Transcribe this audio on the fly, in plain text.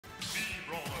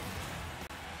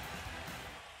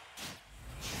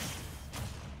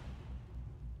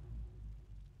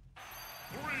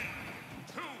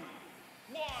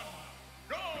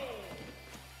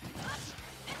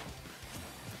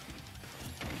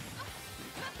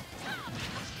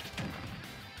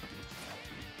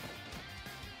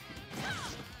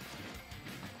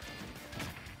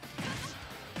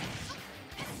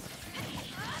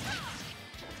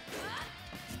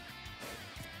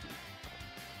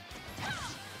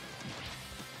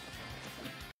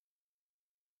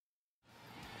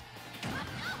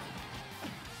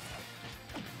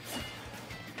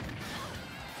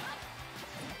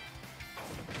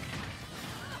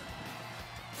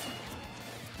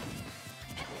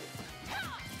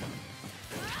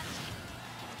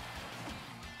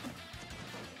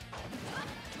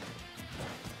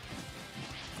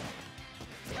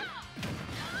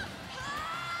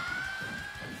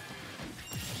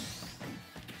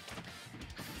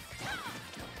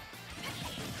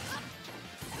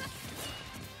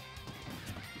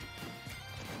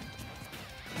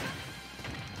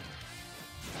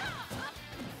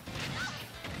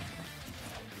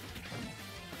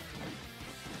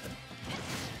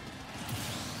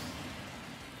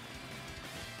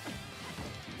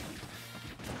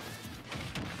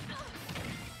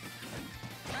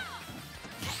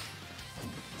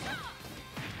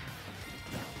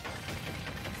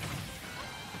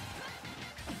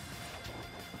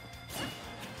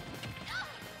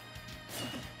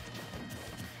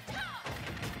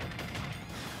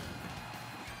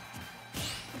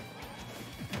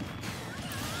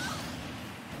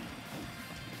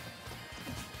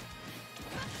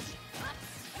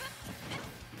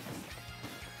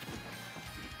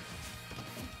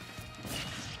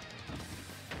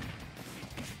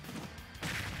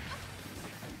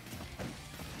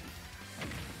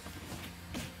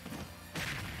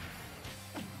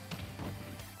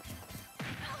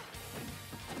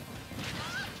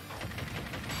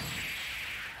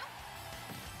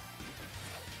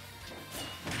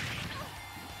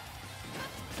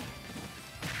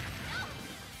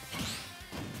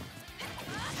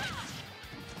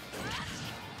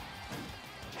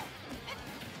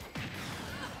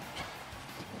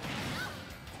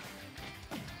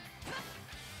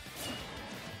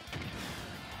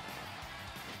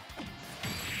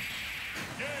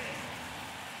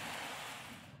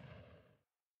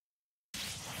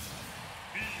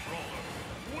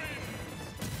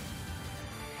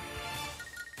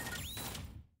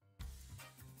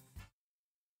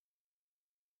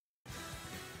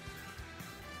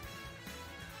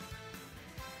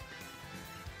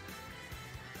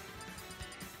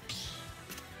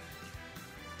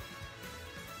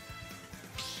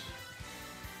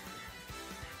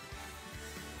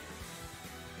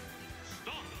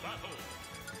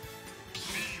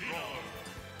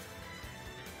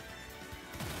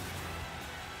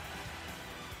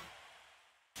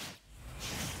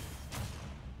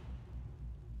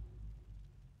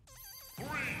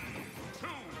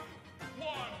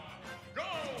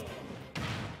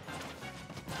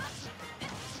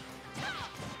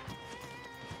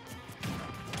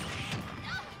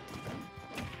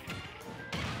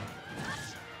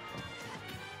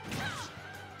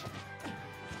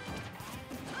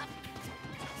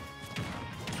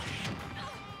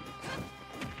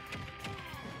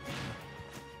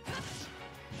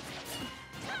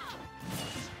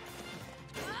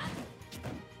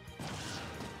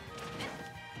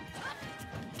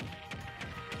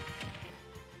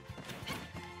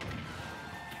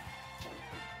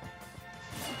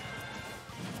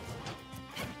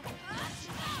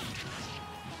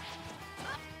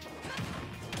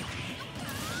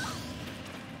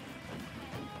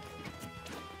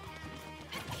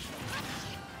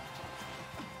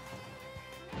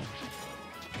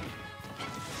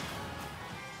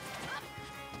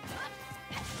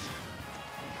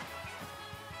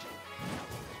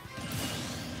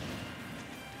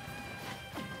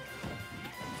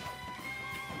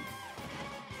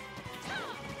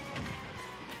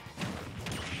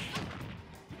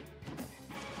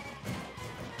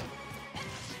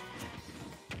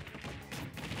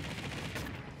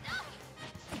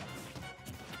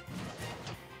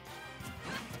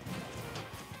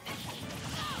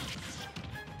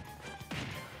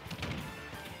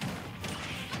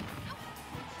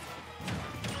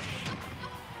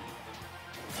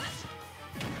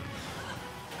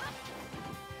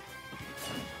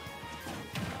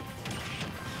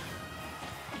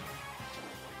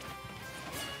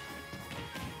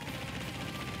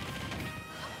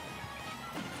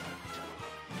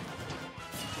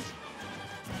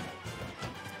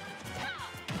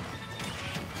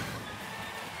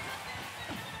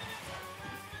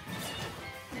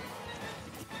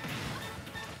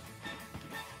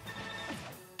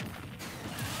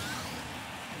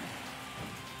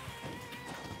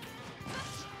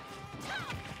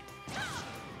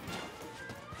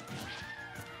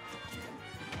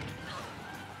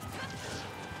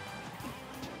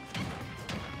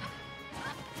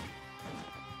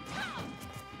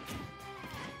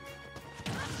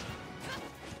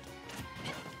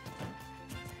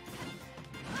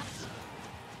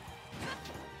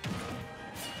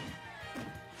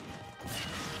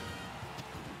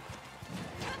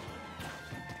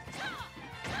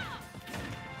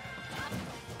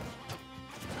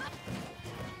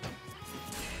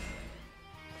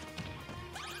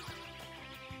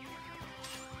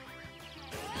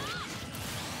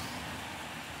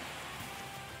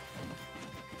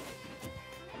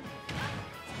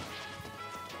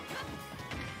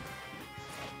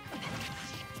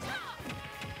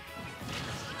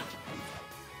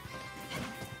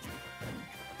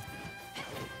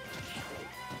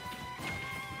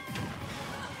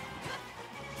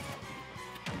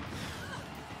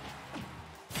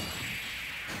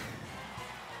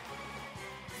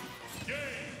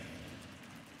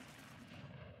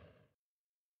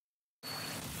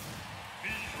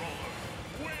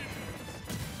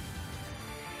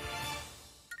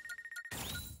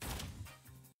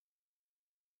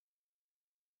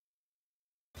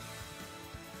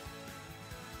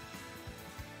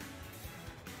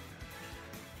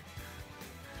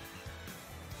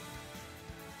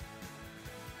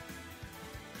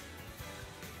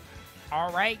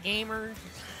Alright, gamers.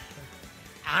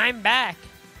 I'm back.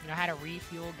 You know how to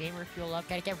refuel, gamer fuel up.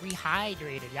 Gotta get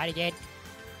rehydrated. Gotta get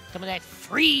some of that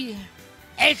free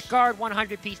Edgeguard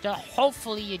 100 piece stuff.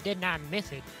 Hopefully you did not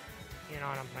miss it. You know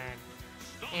what I'm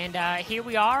saying? And here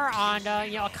we are on,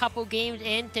 you know, a couple games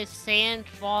into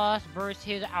Sandschloss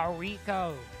versus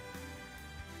Arico.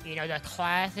 You know, the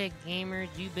classic gamers,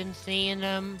 you've been seeing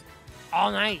them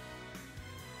all night.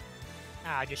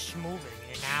 Just moving,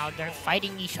 and now they're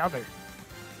fighting each other.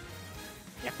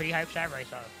 Yeah, pretty hyped that right,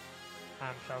 so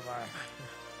far.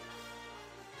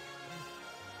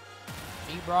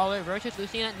 Brawler versus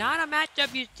Lucina, not a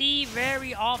matchup you see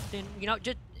very often. You know,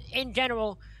 just in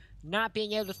general, not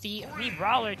being able to see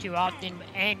Brawler too often,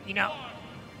 and you know,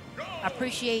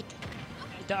 appreciate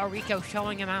the arico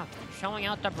showing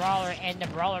out the Brawler and the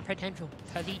Brawler potential,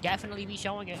 because he definitely be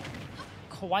showing it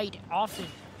quite often.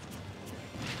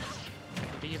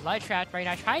 The light trap right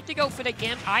now. Tried to go for the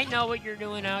Gimp. I know what you're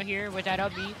doing out here with that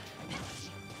up B.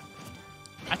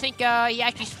 I think he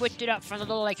actually switched it up from the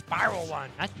little like spiral one.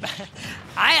 That's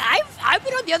I've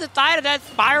been on the other side of that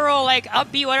spiral like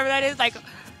up B, whatever that is. Like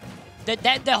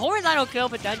the horizontal kill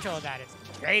potential of that is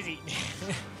crazy.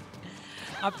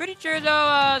 I'm pretty sure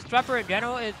though, Swepper in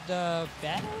general is the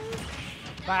best.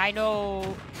 But I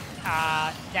know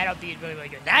that up B is really, really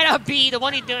good. That up B, the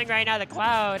one he's doing right now, the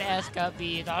Cloud-esque up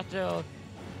B is also,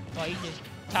 well, you can just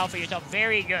tell for yourself,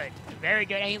 very good. Very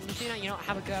good. Hey, Lucina, you don't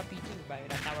have a good up B too, but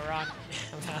that's how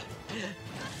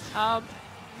we're on.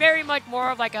 Very much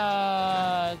more of like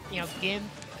a, you know, gimp,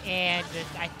 and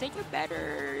I think a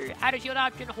better out of shield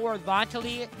option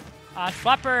horizontally.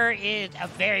 Swepper is a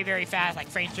very, very fast, like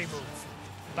frame 3 move.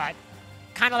 But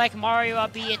kind of like Mario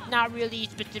up B, it's not really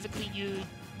specifically used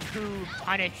to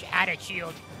punish out of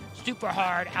shield super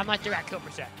hard unless they're at kill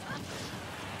percent.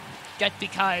 Just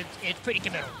because it's pretty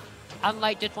committal.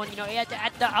 Unlike this one, you know, it has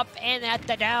at the up and at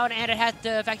the down, and it has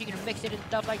the fact you can mix it and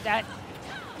stuff like that.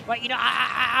 But, you know,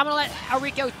 I'm going to let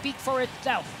arico speak for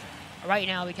itself right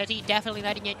now because he's definitely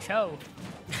letting it show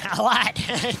a lot.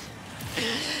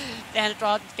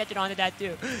 Sandschloss is catching on to that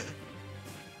too.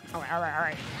 All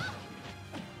right.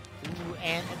 Ooh,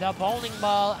 and the bowling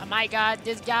ball. My God,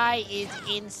 this guy is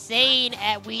insane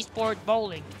at Wii Sports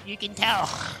bowling. You can tell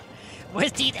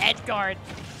with these edge guards.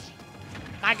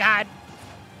 My God.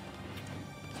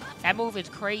 That move is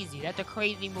crazy. That's a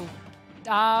crazy move. The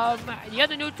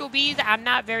other neutral Bs, I'm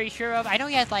not very sure of. I know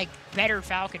he has, like, better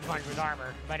Falcon punch with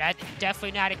armor, but that's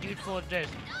definitely not as useful as this.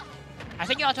 I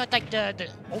think he also has, like, the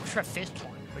Ultra Fist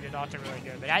one, which is also really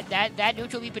good. But that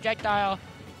neutral B projectile,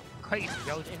 crazy.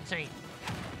 Goes insane.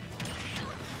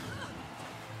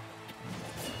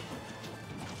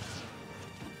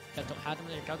 How them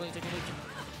in a juggling situation.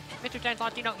 Mr.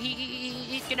 Sandschloss, you know,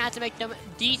 he's going to have to make some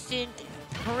decent,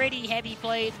 pretty heavy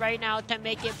plays right now to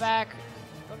make it back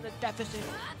from the deficit.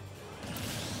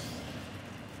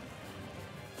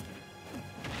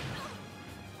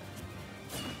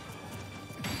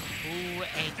 Ooh,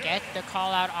 and gets the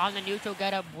call out on the neutral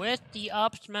getup with the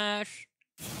up smash.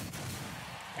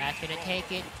 That's going to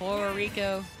take it for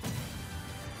arico.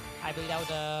 I believe that was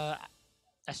a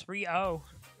 3-0.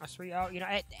 A 3-0. You know,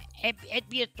 it'd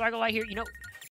be a struggle right here. You know,